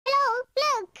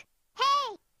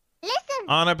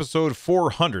On episode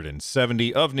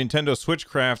 470 of Nintendo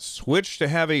Switchcraft, Switch to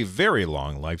have a very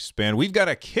long lifespan. We've got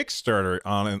a Kickstarter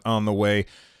on the way.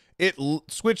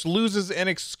 Switch loses an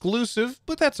exclusive,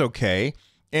 but that's okay.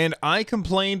 And I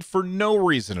complained for no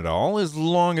reason at all, as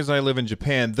long as I live in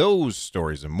Japan. Those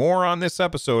stories and more on this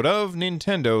episode of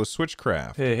Nintendo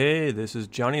Switchcraft. Hey, this is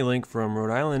Johnny Link from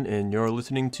Rhode Island, and you're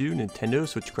listening to Nintendo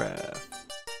Switchcraft.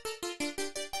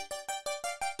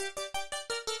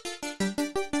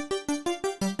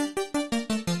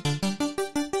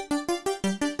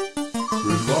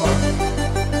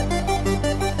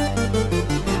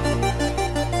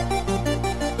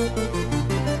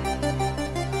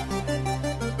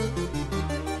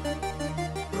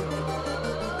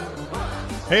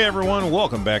 Hey everyone,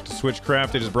 welcome back to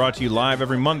Switchcraft. It is brought to you live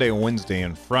every Monday, Wednesday,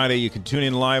 and Friday. You can tune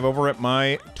in live over at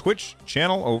my Twitch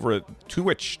channel over at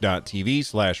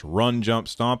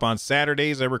twitch.tv/runjumpstomp. On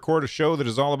Saturdays, I record a show that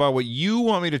is all about what you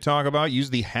want me to talk about. Use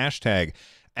the hashtag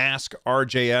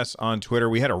AskRJS on Twitter.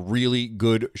 We had a really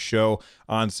good show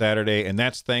on Saturday, and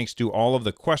that's thanks to all of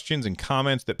the questions and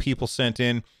comments that people sent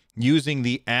in using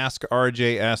the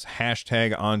AskRJS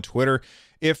hashtag on Twitter.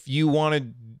 If you want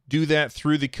to do that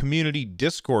through the community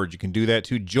Discord, you can do that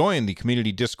too. Join the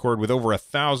community Discord with over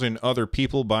 1,000 other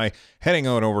people by heading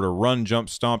on over to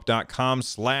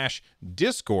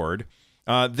runjumpstomp.com/Discord.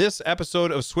 This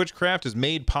episode of Switchcraft is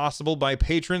made possible by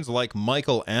patrons like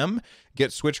Michael M.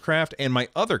 Get Switchcraft and my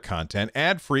other content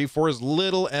ad-free for as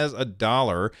little as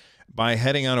 $1 by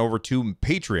heading on over to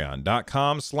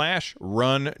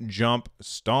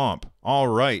patreon.com/runjumpstomp. All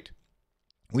right.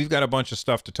 We've got a bunch of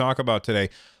stuff to talk about today.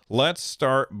 Let's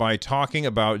start by talking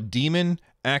about Demon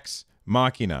X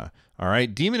Machina. All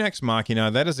right, Demon X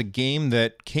Machina, that is a game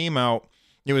that came out.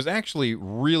 It was actually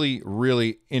really,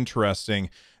 really interesting.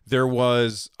 There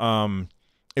was,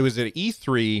 it was at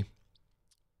E3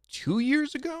 2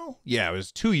 years ago? Yeah, it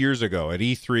was 2 years ago at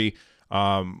E3.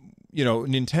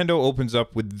 Nintendo opens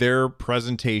up with their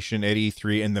presentation at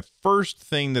E3, and the first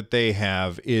thing that they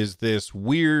have is this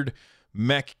weird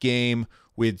mech game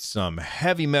with some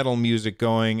heavy metal music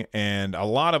going, and a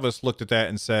lot of us looked at that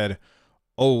and said,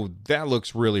 oh, that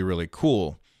looks really, really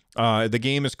cool. The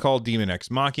game is called Demon X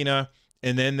Machina,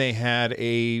 and then they had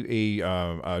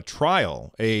a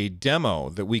trial, a demo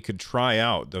that we could try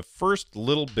out, the first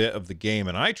little bit of the game,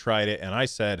 and I tried it, and I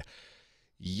said,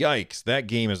 yikes, that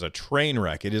game is a train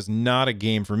wreck. It is not a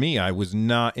game for me. I was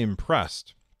not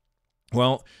impressed.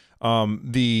 Well,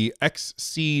 the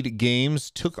Xseed Games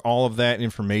took all of that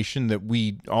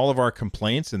information all of our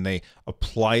complaints, and they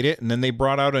applied it, and then they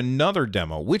brought out another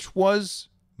demo, which was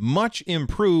much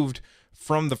improved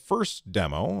from the first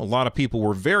demo. A lot of people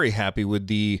were very happy with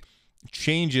the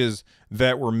changes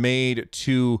that were made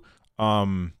to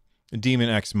Demon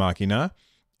X Machina,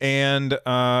 and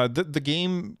the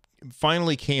game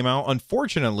finally came out.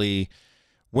 Unfortunately,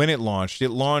 when it launched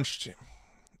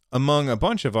among a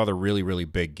bunch of other really, really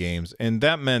big games, and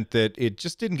that meant that it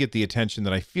just didn't get the attention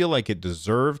that I feel like it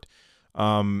deserved.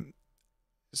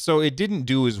 So it didn't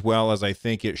do as well as I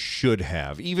think it should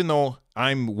have, even though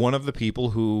I'm one of the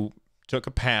people who took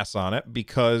a pass on it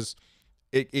because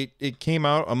it came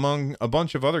out among a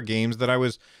bunch of other games that I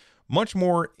was much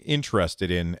more interested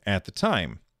in at the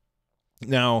time.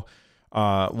 Now,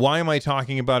 why am I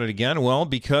talking about it again? Well,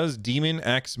 because Demon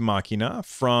X Machina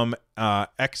from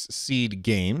Xseed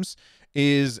Games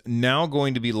is now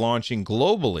going to be launching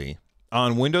globally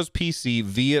on Windows PC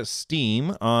via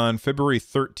Steam on February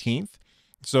 13th.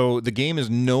 So the game is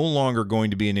no longer going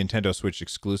to be a Nintendo Switch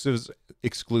exclusive.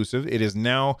 It is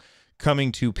now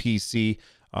coming to PC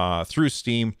through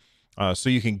Steam. So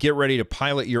you can get ready to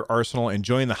pilot your arsenal and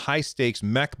join the high-stakes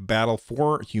mech battle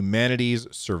for humanity's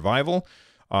survival.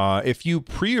 If you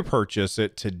pre-purchase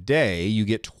it today, you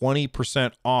get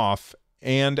 20% off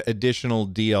and additional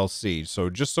DLC. So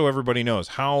just so everybody knows,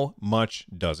 how much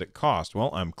does it cost?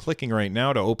 Well, I'm clicking right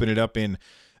now to open it up in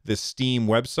the Steam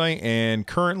website, and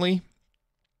currently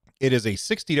it is a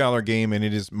 $60 game, and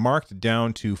it is marked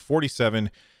down to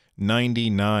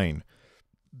 $47.99.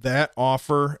 That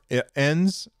offer, it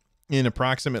ends in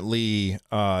approximately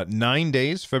 9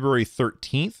 days, February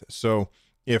 13th. So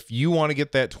if you want to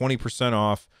get that 20%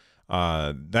 off,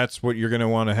 that's what you're going to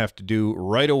want to have to do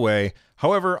right away.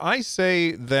 However, I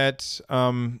say that,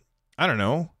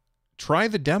 try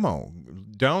the demo.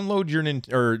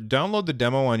 Download the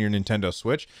demo on your Nintendo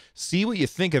Switch. See what you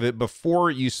think of it before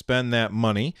you spend that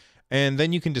money. And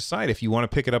then you can decide if you want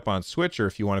to pick it up on Switch or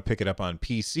if you want to pick it up on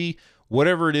PC.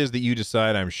 Whatever it is that you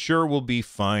decide, I'm sure will be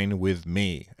fine with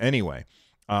me. Anyway,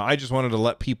 I just wanted to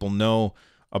let people know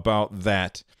about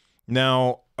that.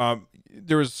 Now,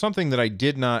 there was something that I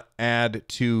did not add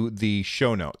to the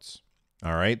show notes.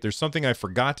 All right. There's something I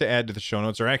forgot to add to the show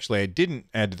notes, or actually I didn't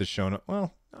add to the show note.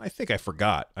 Well, I think I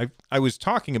forgot. I was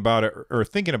talking about it or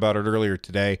thinking about it earlier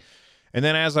today. And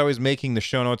then as I was making the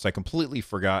show notes, I completely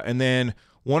forgot. And then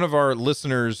one of our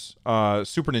listeners,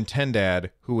 Super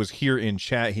Nintendad, who was here in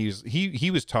chat,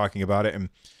 he was talking about it, and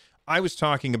I was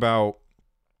talking about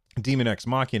Demon X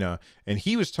Machina, and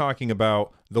he was talking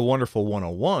about the Wonderful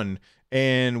 101,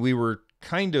 and we were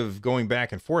kind of going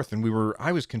back and forth, and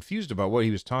I was confused about what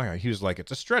he was talking about. He was like,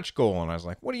 it's a stretch goal, and I was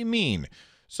like, what do you mean?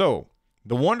 So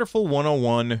the Wonderful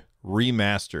 101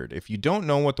 remastered. If you don't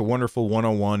know what the Wonderful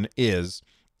 101 is,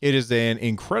 it is an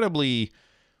incredibly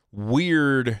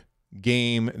weird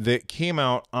game that came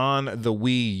out on the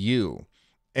Wii U.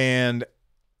 And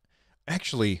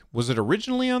actually, was it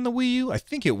originally on the Wii U? I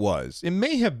think it was. It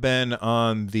may have been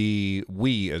on the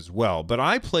Wii as well, but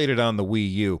I played it on the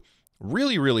Wii U.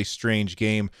 Really, really strange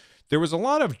game. There was a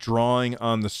lot of drawing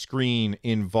on the screen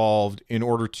involved in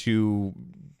order to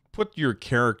put your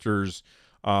characters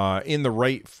in the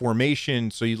right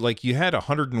formation. So you had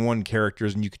 101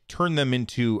 characters, and you could turn them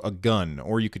into a gun,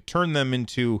 or you could turn them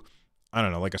into, I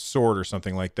don't know, like a sword or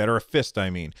something like that, or a fist,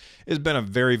 I mean. It's been a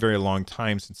very, very long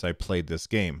time since I played this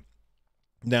game.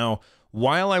 Now,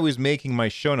 while I was making my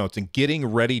show notes and getting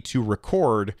ready to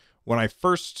record, when I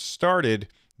first started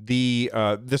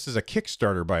this is a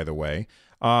Kickstarter, by the way.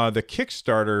 The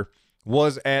Kickstarter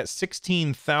was at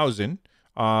 16,000.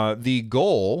 The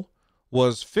goal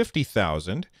was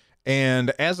 50,000,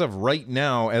 and as of right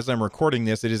now, as I'm recording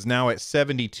this, it is now at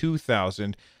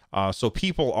 72,000. So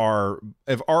people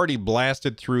have already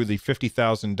blasted through the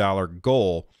 $50,000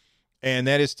 goal, and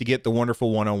that is to get the Wonderful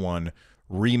 101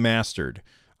 remastered.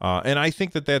 And I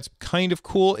think that that's kind of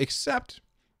cool, except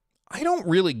I don't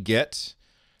really get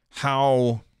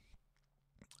how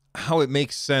it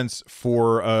makes sense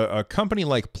for a company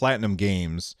like Platinum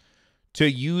Games to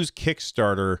use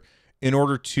Kickstarter in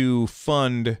order to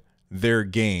fund their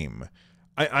game.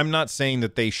 I'm not saying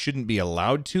that they shouldn't be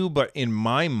allowed to, but in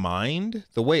my mind,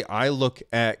 the way I look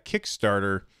at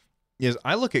Kickstarter is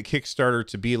I look at Kickstarter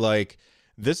to be like,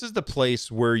 this is the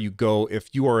place where you go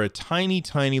if you are a tiny,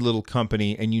 tiny little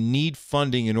company and you need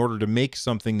funding in order to make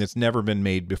something that's never been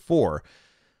made before.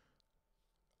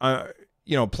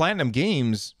 Platinum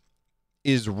Games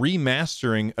is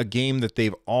remastering a game that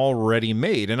they've already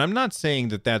made. And I'm not saying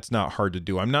that that's not hard to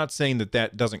do. I'm not saying that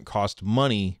that doesn't cost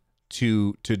money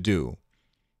to do.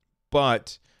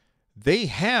 But they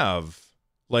have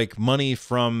like money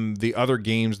from the other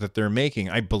games that they're making.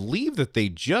 I believe that they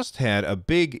just had a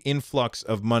big influx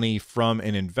of money from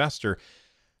an investor.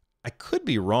 I could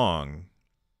be wrong.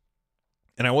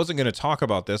 And I wasn't going to talk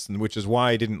about this, which is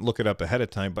why I didn't look it up ahead of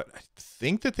time, but I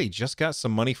think that they just got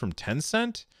some money from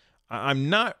Tencent. I'm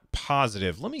not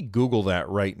positive. Let me Google that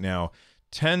right now.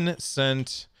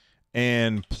 Tencent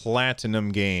and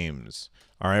Platinum Games.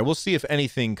 All right, we'll see if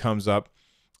anything comes up.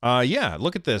 Yeah,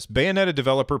 look at this. Bayonetta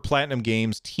developer Platinum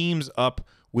Games teams up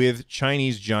with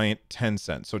Chinese giant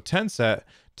Tencent. So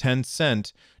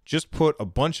Tencent just put a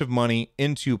bunch of money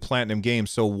into Platinum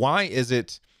Games. So why is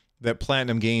it that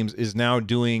Platinum Games is now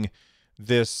doing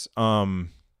this, what's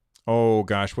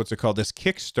it called? This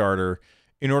Kickstarter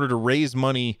in order to raise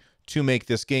money to make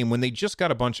this game when they just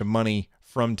got a bunch of money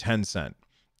from Tencent?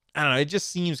 I don't know. It just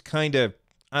seems kind of,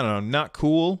 I don't know, not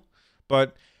cool.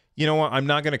 But you know what? I'm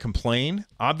not going to complain.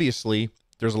 Obviously,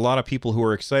 there's a lot of people who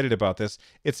are excited about this.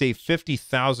 It's a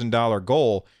 $50,000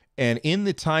 goal. And in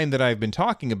the time that I've been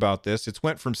talking about this, it's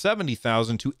went from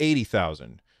 70,000 to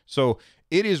 80,000. So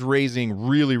it is raising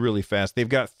really, really fast. They've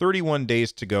got 31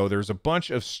 days to go. There's a bunch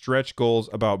of stretch goals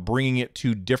about bringing it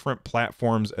to different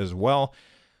platforms as well.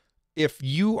 If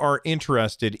you are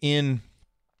interested in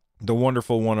the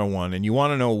Wonderful 101 and you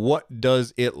want to know what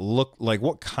does it look like,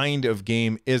 what kind of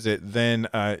game is it, then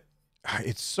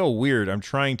it's so weird. I'm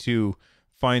trying to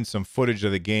find some footage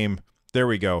of the game. There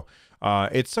we go.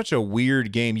 It's such a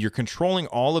weird game. You're controlling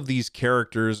all of these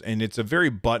characters, and it's a very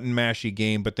button mashy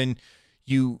game, but then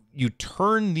you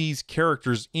turn these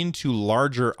characters into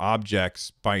larger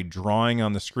objects by drawing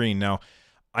on the screen. Now,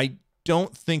 I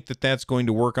don't think that that's going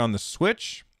to work on the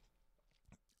Switch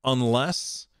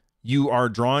unless you are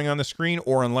drawing on the screen,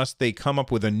 or unless they come up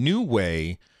with a new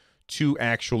way to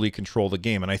actually control the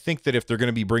game. And I think that if they're going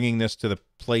to be bringing this to the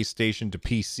PlayStation, to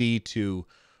PC, to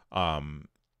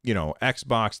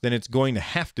Xbox, then it's going to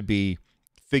have to be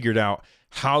figured out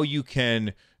how you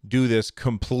can do this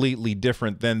completely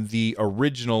different than the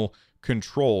original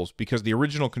controls, because the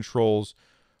original controls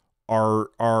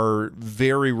are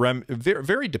very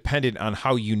very dependent on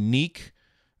how unique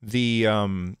the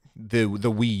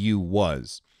Wii U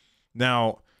was.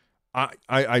 Now,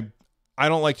 I I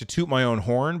don't like to toot my own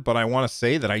horn, but I want to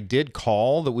say that I did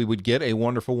call that we would get a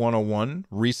Wonderful 101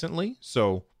 recently.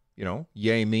 So,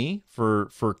 yay me for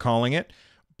calling it.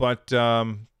 But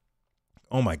oh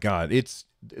my God, it's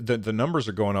the numbers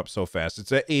are going up so fast.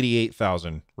 It's at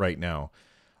 88,000 right now.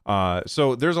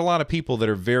 So there's a lot of people that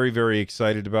are very, very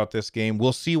excited about this game.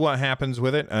 We'll see what happens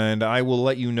with it, and I will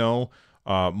let you know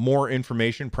more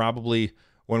information probably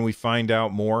when we find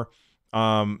out more.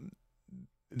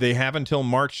 They have until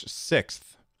March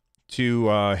 6th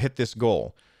to hit this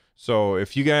goal. So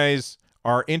if you guys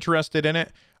are interested in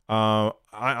it,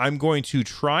 I'm going to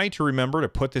try to remember to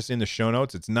put this in the show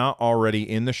notes. It's not already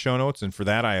in the show notes, and for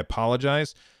that I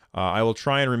apologize. I will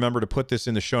try and remember to put this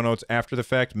in the show notes after the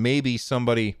fact. Maybe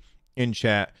somebody in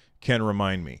chat can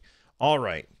remind me. All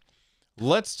right.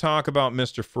 Let's talk about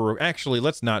Mr. Furukawa. Actually,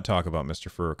 let's not talk about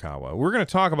Mr. Furukawa. We're going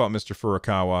to talk about Mr.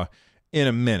 Furukawa in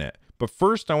a minute. But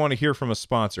first, I want to hear from a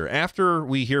sponsor. After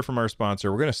we hear from our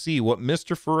sponsor, we're going to see what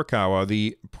Mr. Furukawa,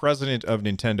 the president of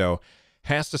Nintendo,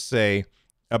 has to say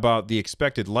about the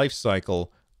expected life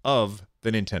cycle of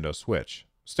the Nintendo Switch.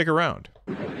 Stick around.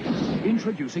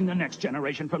 Introducing the next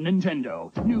generation from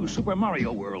Nintendo. New Super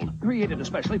Mario World, created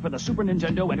especially for the Super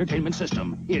Nintendo Entertainment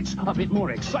System. It's a bit more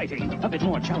exciting, a bit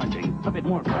more challenging, a bit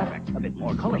more graphic, a bit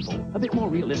more colorful, a bit more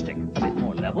realistic, a bit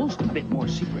more levels, a bit more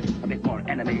secret, a bit more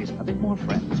enemies, a bit more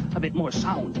friends, a bit more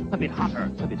sound, a bit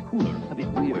hotter, a bit cooler, a bit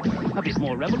weird, a bit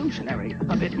more revolutionary,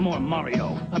 a bit more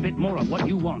Mario, a bit more of what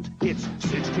you want. It's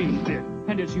 16-bit,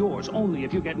 and it's yours only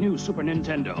if you get new Super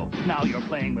Nintendo. Now you're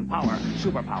playing with power,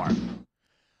 superpower.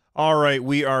 All right,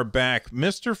 we are back.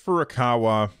 Mr.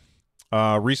 Furukawa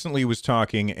recently was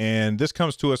talking, and this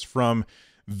comes to us from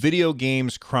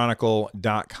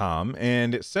videogameschronicle.com,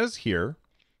 and it says here,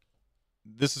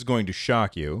 this is going to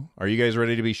shock you. Are you guys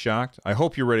ready to be shocked? I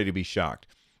hope you're ready to be shocked.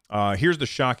 Here's the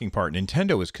shocking part.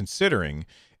 Nintendo is considering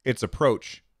its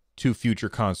approach to future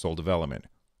console development.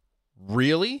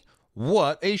 Really?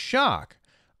 What a shock.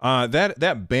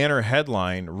 That banner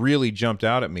headline really jumped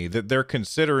out at me, that they're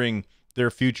considering their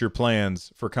future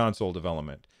plans for console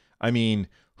development. I mean,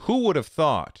 who would have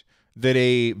thought that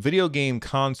a video game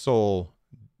console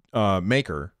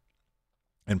maker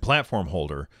and platform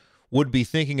holder would be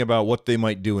thinking about what they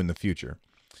might do in the future?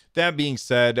 That being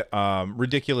said,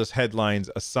 ridiculous headlines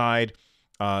aside,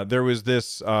 there was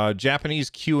this Japanese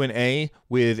Q&A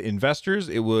with investors.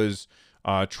 It was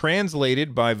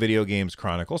translated by Video Games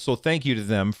Chronicle, so thank you to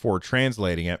them for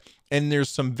translating it. And there's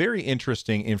some very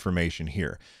interesting information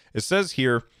here. It says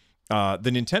here, the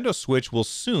Nintendo Switch will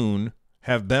soon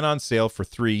have been on sale for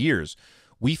 3 years.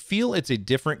 We feel it's a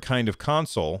different kind of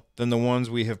console than the ones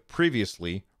we have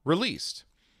previously released.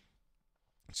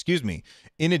 Excuse me.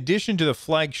 In addition to the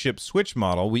flagship Switch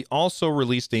model, we also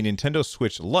released a Nintendo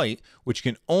Switch Lite, which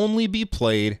can only be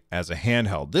played as a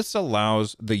handheld. This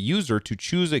allows the user to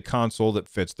choose a console that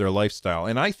fits their lifestyle.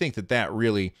 And I think that that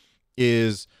really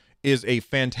is a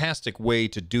fantastic way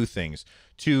to do things,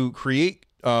 to create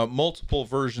multiple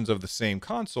versions of the same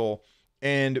console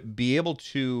and be able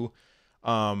to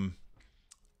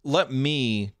let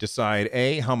me decide,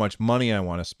 A, how much money I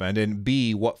want to spend, and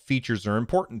B, what features are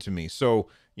important to me. So,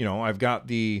 I've got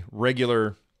the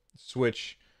regular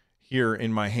Switch here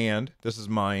in my hand. This is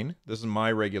mine. This is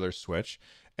my regular Switch.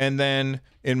 And then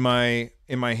in my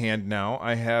hand now,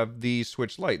 I have the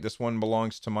Switch Lite. This one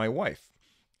belongs to my wife.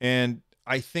 And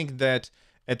I think that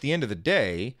at the end of the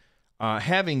day,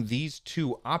 having these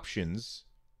two options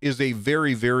is a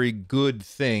very, very good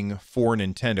thing for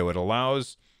Nintendo. It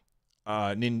allows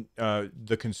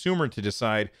the consumer to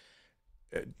decide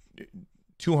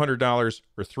 $200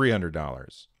 or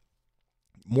 $300.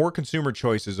 More consumer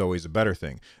choice is always a better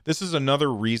thing. This is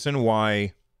another reason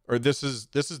why, or this is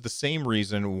the same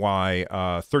reason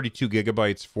why 32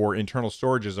 gigabytes for internal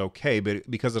storage is okay, but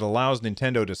because it allows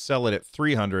Nintendo to sell it at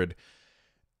 $300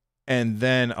 and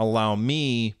then allow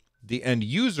me, the end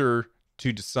user,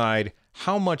 to decide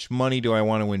how much money do I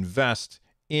want to invest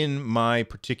in my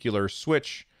particular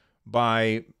Switch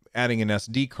by adding an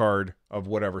SD card of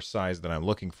whatever size that I'm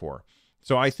looking for.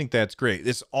 So I think that's great.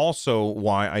 It's also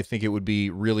why I think it would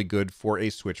be really good for a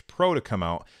Switch Pro to come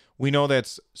out. We know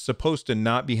that's supposed to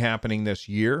not be happening this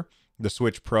year, the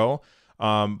Switch Pro,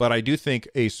 but I do think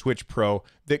a Switch Pro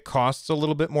that costs a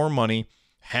little bit more money,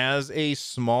 has a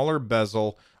smaller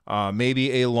bezel,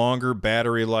 maybe a longer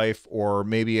battery life, or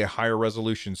maybe a higher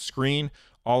resolution screen,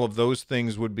 all of those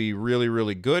things would be really,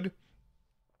 really good.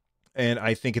 And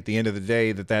I think at the end of the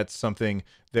day that that's something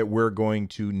that we're going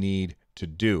to need to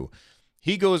do.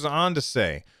 He goes on to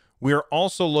say, we are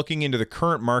also looking into the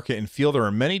current market and feel there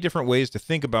are many different ways to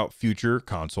think about future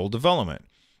console development.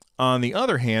 On the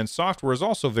other hand, software is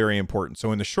also very important.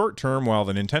 So in the short term, while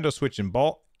the Nintendo Switch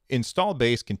install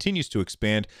base continues to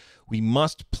expand, we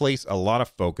must place a lot of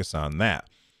focus on that.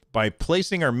 By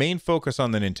placing our main focus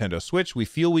on the Nintendo Switch, we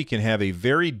feel we can have a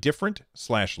very different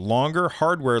 / longer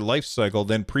hardware life cycle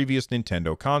than previous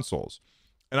Nintendo consoles.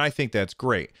 And I think that's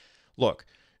great. Look,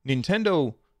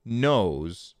 Nintendo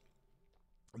knows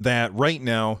that right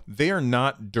now they are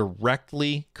not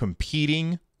directly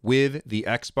competing with the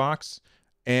Xbox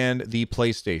and the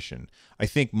PlayStation. I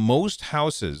think most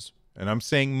houses, and I'm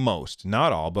saying most,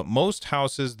 not all, but most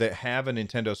houses that have a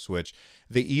Nintendo Switch,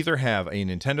 they either have a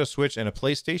Nintendo Switch and a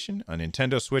PlayStation, a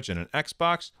Nintendo Switch and an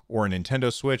Xbox, or a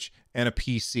Nintendo Switch and a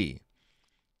PC.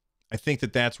 I think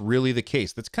that that's really the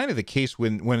case. That's kind of the case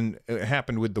when it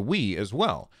happened with the Wii as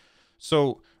well.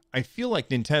 So I feel like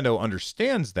Nintendo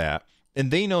understands that,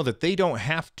 and they know that they don't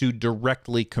have to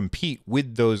directly compete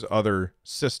with those other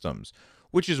systems,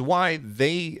 which is why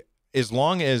they, as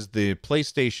long as the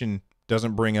PlayStation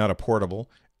doesn't bring out a portable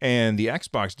and the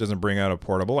Xbox doesn't bring out a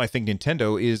portable, I think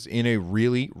Nintendo is in a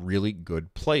really, really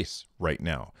good place right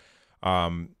now.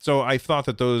 So I thought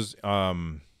that those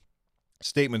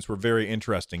statements were very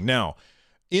interesting. Now,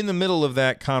 in the middle of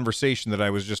that conversation that I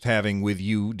was just having with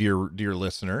you, dear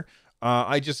listener,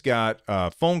 I just got a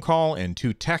phone call and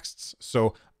 2 texts.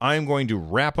 So I'm going to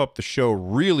wrap up the show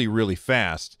really, really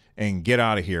fast and get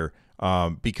out of here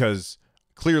because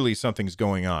clearly something's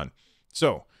going on.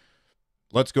 So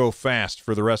let's go fast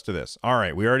for the rest of this. All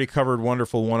right, we already covered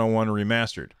Wonderful 101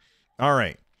 Remastered. All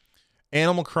right,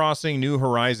 Animal Crossing New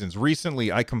Horizons.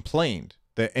 Recently, I complained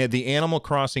that the Animal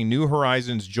Crossing New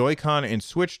Horizons Joy-Con and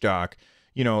Switch dock,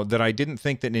 you know, that I didn't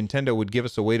think that Nintendo would give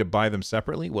us a way to buy them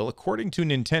separately. Well, according to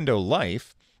Nintendo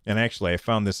Life, and actually I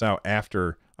found this out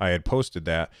after I had posted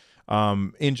that,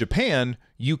 in Japan,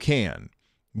 you can.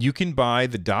 You can buy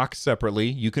the dock separately.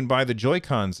 You can buy the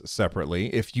Joy-Cons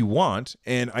separately if you want,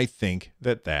 and I think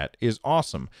that that is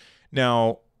awesome.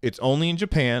 Now, it's only in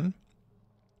Japan,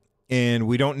 and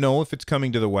we don't know if it's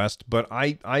coming to the West, but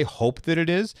I hope that it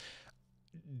is.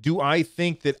 Do I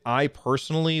think that I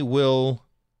personally will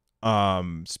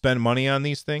spend money on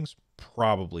these things?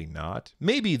 Probably not.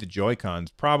 Maybe the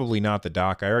Joy-Cons, probably not the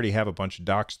dock. I already have a bunch of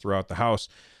docks throughout the house.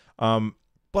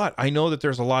 But I know that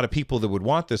there's a lot of people that would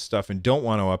want this stuff and don't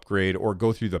want to upgrade or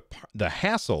go through the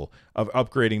hassle of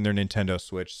upgrading their Nintendo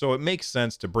Switch. So it makes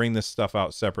sense to bring this stuff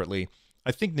out separately.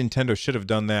 I think Nintendo should have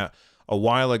done that a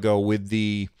while ago with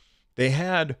they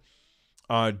had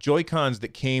Joy-Cons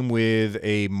that came with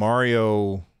a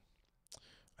Mario,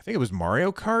 I think it was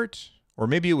Mario Kart, or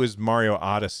maybe it was Mario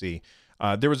Odyssey.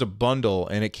 There was a bundle,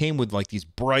 and it came with like these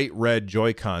bright red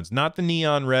Joy-Cons, not the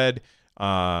neon red,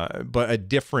 but a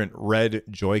different red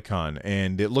Joy-Con,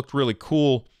 and it looked really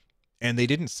cool, and they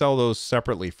didn't sell those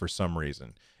separately for some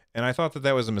reason, and I thought that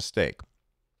that was a mistake.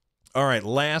 All right,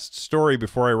 last story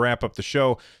before I wrap up the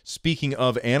show. Speaking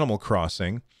of Animal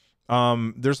Crossing,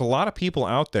 there's a lot of people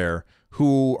out there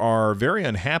who are very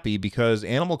unhappy because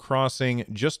Animal Crossing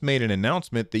just made an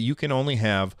announcement that you can only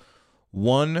have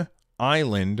one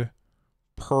island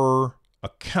per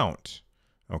account,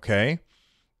 okay?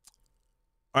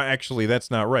 Actually,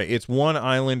 that's not right. It's one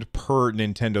island per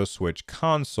Nintendo Switch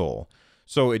console.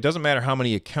 So it doesn't matter how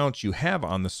many accounts you have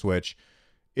on the Switch.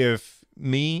 If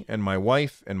me and my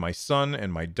wife and my son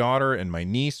and my daughter and my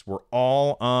niece were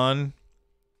all on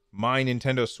my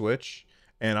Nintendo Switch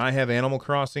and I have Animal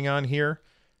Crossing on here,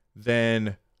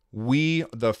 then we,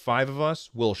 the 5 of us,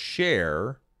 will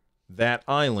share that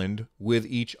island with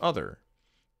each other.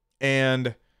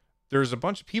 And there's a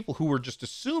bunch of people who were just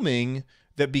assuming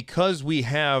that because we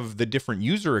have the different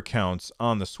user accounts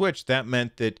on the Switch, that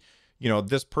meant that, you know,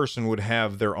 this person would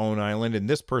have their own island and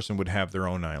this person would have their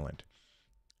own island.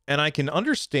 And I can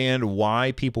understand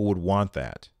why people would want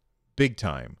that big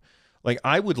time. Like,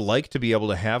 I would like to be able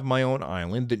to have my own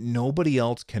island that nobody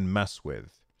else can mess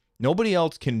with. Nobody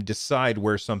else can decide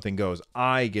where something goes.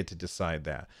 I get to decide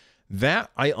that. That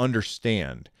I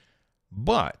understand.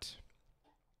 But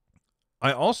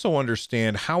I also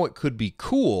understand how it could be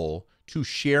cool to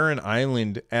share an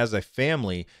island as a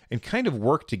family and kind of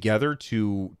work together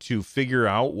to figure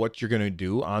out what you're going to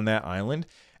do on that island.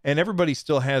 And everybody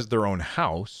still has their own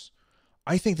house.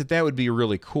 I think that that would be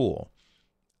really cool.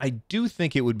 I do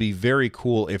think it would be very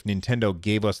cool if Nintendo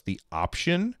gave us the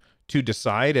option to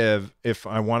decide if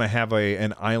I want to have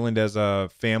an island as a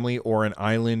family or an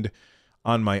island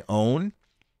on my own.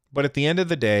 But at the end of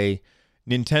the day,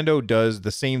 Nintendo does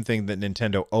the same thing that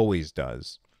Nintendo always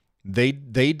does. They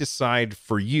decide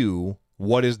for you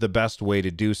what is the best way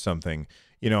to do something,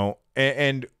 you know,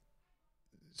 and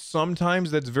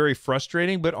sometimes that's very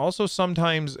frustrating, but also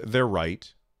sometimes they're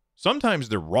right. Sometimes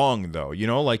they're wrong, though. You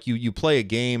know, like you play a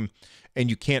game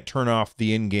and you can't turn off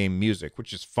the in-game music,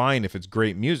 which is fine if it's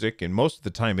great music, and most of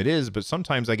the time it is, but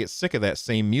sometimes I get sick of that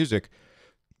same music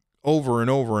over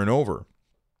and over and over.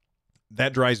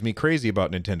 That drives me crazy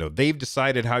about Nintendo. They've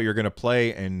decided how you're going to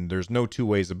play, and there's no two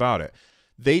ways about it.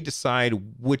 They decide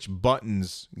which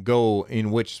buttons go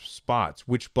in which spots,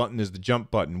 which button is the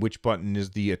jump button, which button is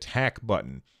the attack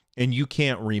button, and you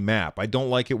can't remap. I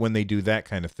don't like it when they do that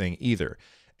kind of thing either.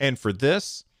 And for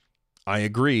this, I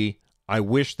agree. I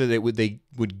wish that they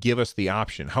would give us the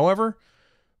option. However,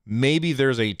 maybe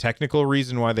there's a technical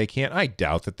reason why they can't. I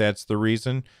doubt that that's the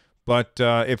reason. But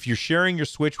if you're sharing your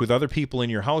Switch with other people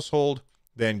in your household,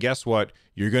 then guess what?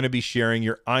 You're going to be sharing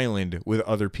your island with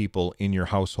other people in your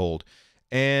household.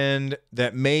 And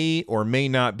that may or may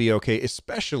not be okay,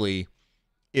 especially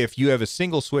if you have a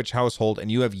single Switch household and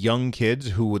you have young kids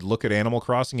who would look at Animal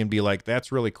Crossing and be like,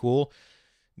 that's really cool.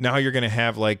 Now you're going to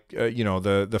have like,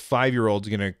 the 5-year-old's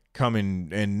going to come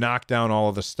in and knock down all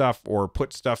of the stuff or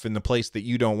put stuff in the place that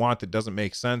you don't want that doesn't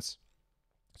make sense.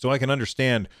 So I can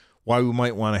understand why we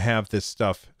might want to have this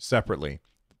stuff separately.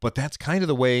 But that's kind of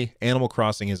the way Animal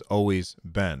Crossing has always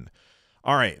been.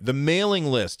 All right, the mailing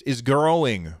list is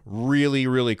growing really,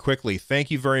 really quickly.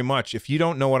 Thank you very much. If you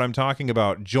don't know what I'm talking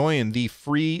about, join the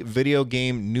free video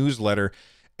game newsletter.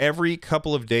 Every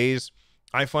couple of days,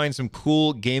 I find some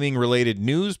cool gaming-related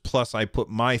news, plus I put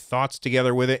my thoughts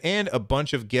together with it and a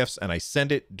bunch of gifts, and I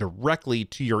send it directly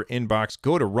to your inbox.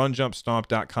 Go to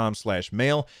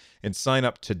runjumpstomp.com/mail and sign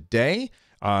up today.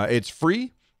 It's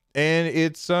free, and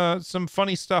it's some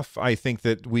funny stuff I think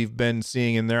that we've been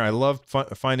seeing in there. I love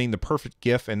finding the perfect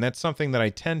GIF, and that's something that I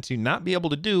tend to not be able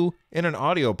to do in an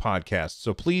audio podcast.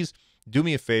 So please do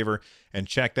me a favor and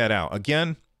check that out.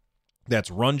 Again, that's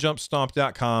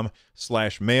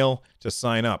runjumpstomp.com/mail to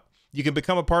sign up. You can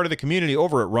become a part of the community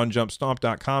over at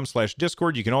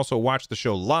runjumpstomp.com/Discord. You can also watch the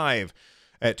show live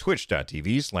at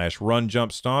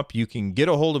twitch.tv/runjumpstomp. You can get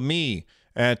a hold of me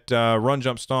at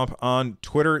runjumpstomp on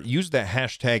Twitter. Use that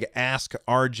hashtag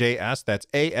AskRJS. That's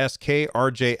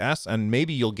ASKRJS, and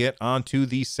maybe you'll get onto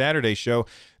the Saturday show.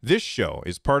 This show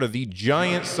is part of the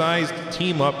giant-sized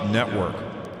Team Up Network.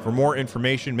 For more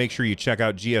information, make sure you check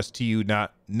out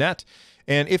gstu.net.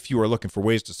 And if you are looking for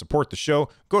ways to support the show,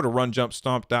 go to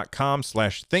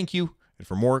runjumpstomp.com/thank-you. And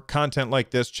for more content like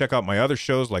this, check out my other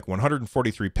shows like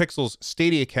 143 Pixels,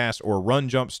 Stadia Cast, or Run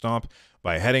Jump Stomp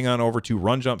by heading on over to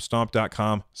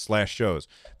runjumpstomp.com/shows.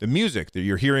 The music that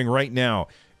you're hearing right now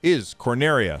is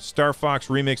Corneria, Star Fox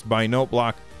remixed by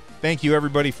Noteblock. Thank you,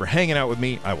 everybody, for hanging out with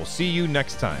me. I will see you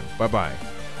next time.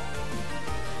 Bye-bye.